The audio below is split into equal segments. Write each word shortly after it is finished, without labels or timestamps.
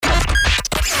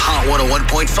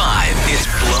101.5. It's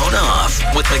Blown Off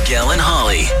with Miguel and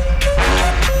Holly.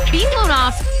 Being blown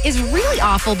off is really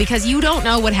awful because you don't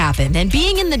know what happened. And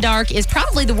being in the dark is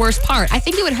probably the worst part. I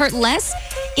think it would hurt less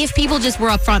if people just were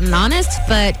upfront and honest,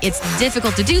 but it's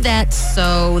difficult to do that,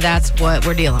 so that's what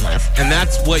we're dealing with. And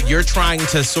that's what you're trying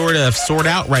to sort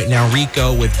out right now,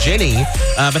 Rico, with Jenny.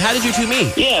 But how did you two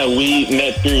meet? Yeah, we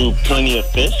met through Plenty of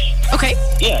Fish. Okay.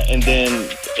 Yeah, and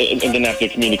then after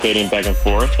communicating back and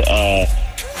forth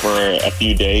for a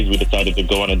few days, we decided to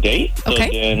go on a date. So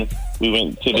then we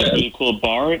went to this really cool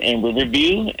bar in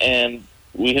Riverview, and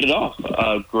we hit it off.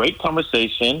 Great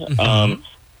conversation. Mm-hmm.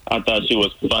 I thought she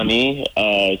was funny.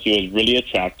 She was really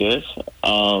attractive.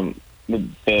 The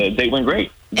date went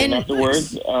great. And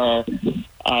afterwards,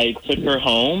 I took her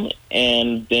home,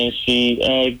 and then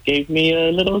she gave me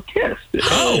a little kiss.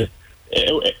 Oh.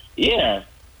 Yeah.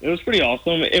 It was pretty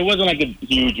awesome. It wasn't like a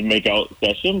huge makeout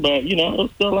session, but, it was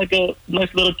still like a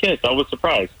nice little kiss. I was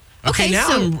surprised. Okay, now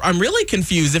so I'm really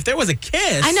confused. If there was a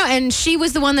kiss. I know, and she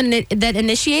was the one that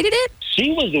initiated it?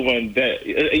 She was the one that,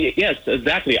 yes,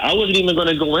 exactly. I wasn't even going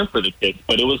to go in for the kiss,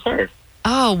 but it was her.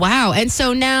 Oh, wow. And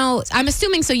so now, I'm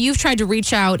assuming, so you've tried to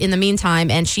reach out in the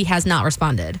meantime, and she has not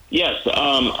responded. Yes,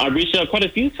 I reached out quite a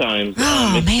few times.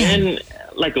 Oh, man. It's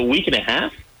been like a week and a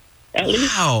half. At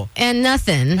least. Wow. And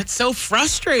nothing. That's so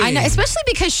frustrating. I know, especially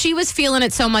because she was feeling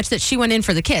it so much that she went in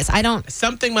for the kiss.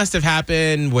 Something must have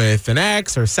happened with an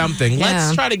ex or something. Yeah.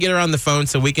 Let's try to get her on the phone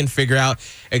so we can figure out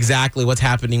exactly what's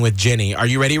happening with Jenny. Are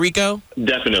you ready, Rico?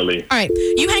 Definitely. All right.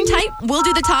 You hang tight. We'll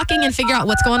do the talking and figure out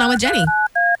what's going on with Jenny.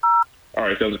 All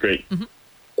right. Sounds great. Mm-hmm.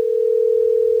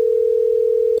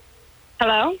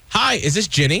 Hello? Hi, is this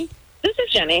Jenny? This is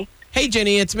Jenny. Hey,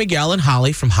 Jenny, it's Miguel and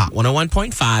Holly from Hot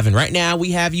 101.5, and right now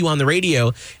we have you on the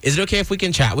radio. Is it okay if we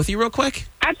can chat with you real quick?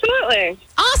 Absolutely.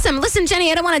 Awesome. Listen,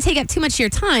 Jenny, I don't want to take up too much of your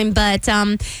time, but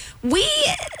we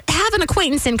have an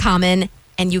acquaintance in common,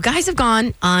 and you guys have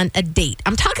gone on a date.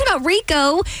 I'm talking about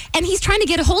Rico, and he's trying to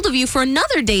get a hold of you for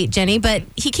another date, Jenny, but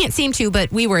he can't seem to,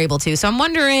 but we were able to. So I'm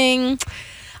wondering,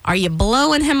 are you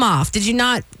blowing him off? Did you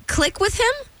not click with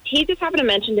him? He just happened to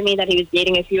mention to me that he was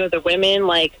dating a few other women,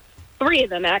 like 3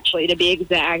 of them, actually, to be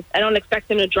exact. I don't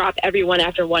expect him to drop everyone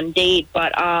after one date,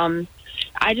 but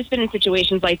I just been in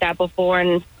situations like that before,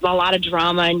 and a lot of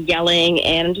drama and yelling,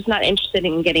 and I'm just not interested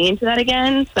in getting into that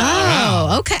again. So.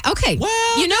 Oh, okay.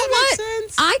 Well, you know what?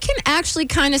 I can actually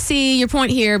kind of see your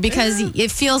point here because it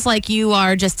feels like you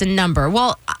are just a number.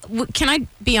 Well, can I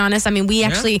be honest? I mean, we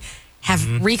actually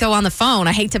have Rico on the phone.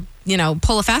 I hate to,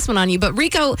 pull a fast one on you, but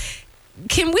Rico,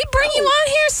 can we bring you on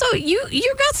here? So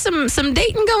you got some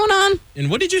dating going on? And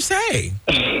what did you say?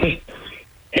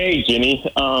 Hey, Jenny.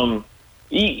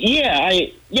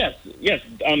 Yes.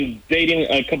 I'm dating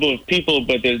a couple of people,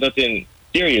 but there's nothing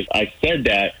serious. I said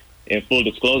that in full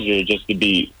disclosure just to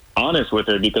be honest with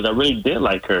her because I really did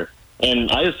like her.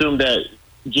 And I assumed that,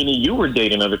 Jenny, you were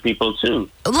dating other people too.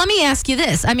 Let me ask you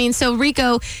this. I mean, so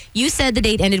Rico, you said the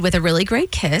date ended with a really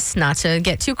great kiss, not to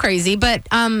get too crazy, but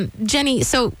Jenny,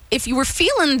 so if you were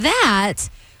feeling that,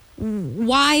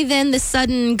 why then the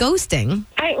sudden ghosting?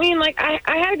 I mean, I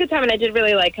had a good time, and I did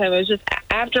really like him. It was just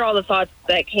after all the thoughts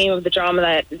that came of the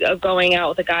drama of going out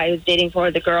with a guy who's dating 4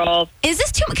 other girls. Is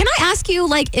this too? Can I ask you,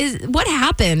 what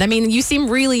happened? I mean, you seem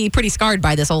really pretty scarred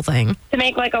by this whole thing. To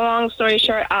make a long story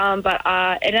short, but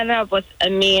it ended up with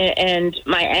me and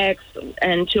my ex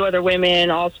and 2 other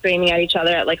women all screaming at each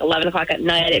other at 11 o'clock at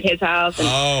night at his house.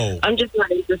 And I'm just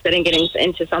not interested in getting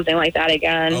into something like that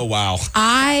again. Oh, wow.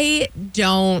 I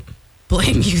don't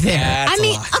blame you there.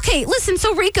 That's okay, listen,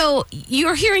 so Rico,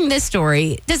 you're hearing this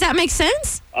story. Does that make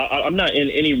sense? I'm not in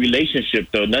any relationship,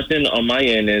 though. Nothing on my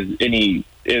end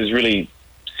is really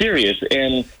serious.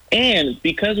 And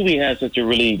because we had such a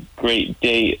really great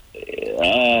date,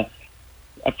 I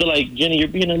feel like, Jenny, you're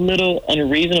being a little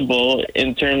unreasonable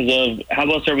in terms of how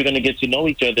else are we going to get to know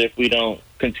each other if we don't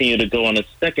continue to go on a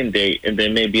second date and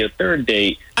then maybe a third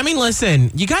date? I mean,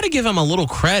 listen, you got to give him a little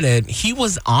credit. He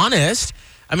was honest.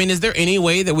 I mean, is there any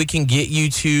way that we can get you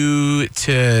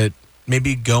to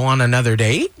maybe go on another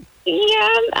date? Yeah,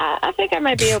 I think I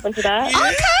might be open to that. Okay, all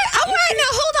right. Now,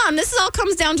 hold on. This all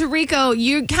comes down to Rico.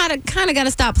 You kind of got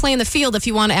to stop playing the field if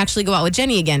you want to actually go out with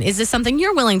Jenny again. Is this something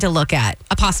you're willing to look at,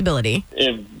 a possibility?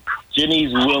 If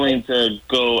Jenny's willing to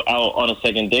go out on a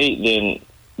second date,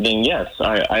 then yes,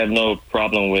 I have no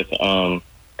problem with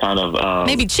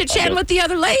maybe chit-chatting with the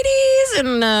other ladies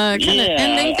and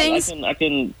ending things. I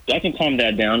can calm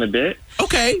that down a bit.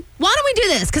 Okay. Why don't we do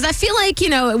this? Because I feel like,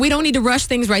 we don't need to rush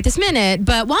things right this minute,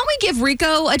 but why don't we give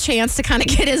Rico a chance to kind of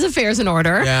get his affairs in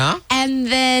order? Yeah. And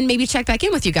then maybe check back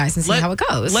in with you guys and see how it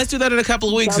goes. Let's do that in a couple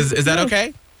of weeks. Is that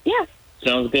okay? Yeah.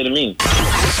 Sounds good to me.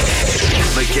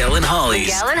 Miguel and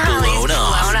Holly's Blown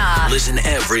Off. Listen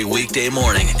every weekday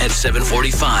morning at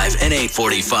 7:45 and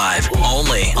 8:45.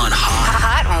 Only on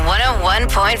Hot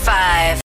 101.5.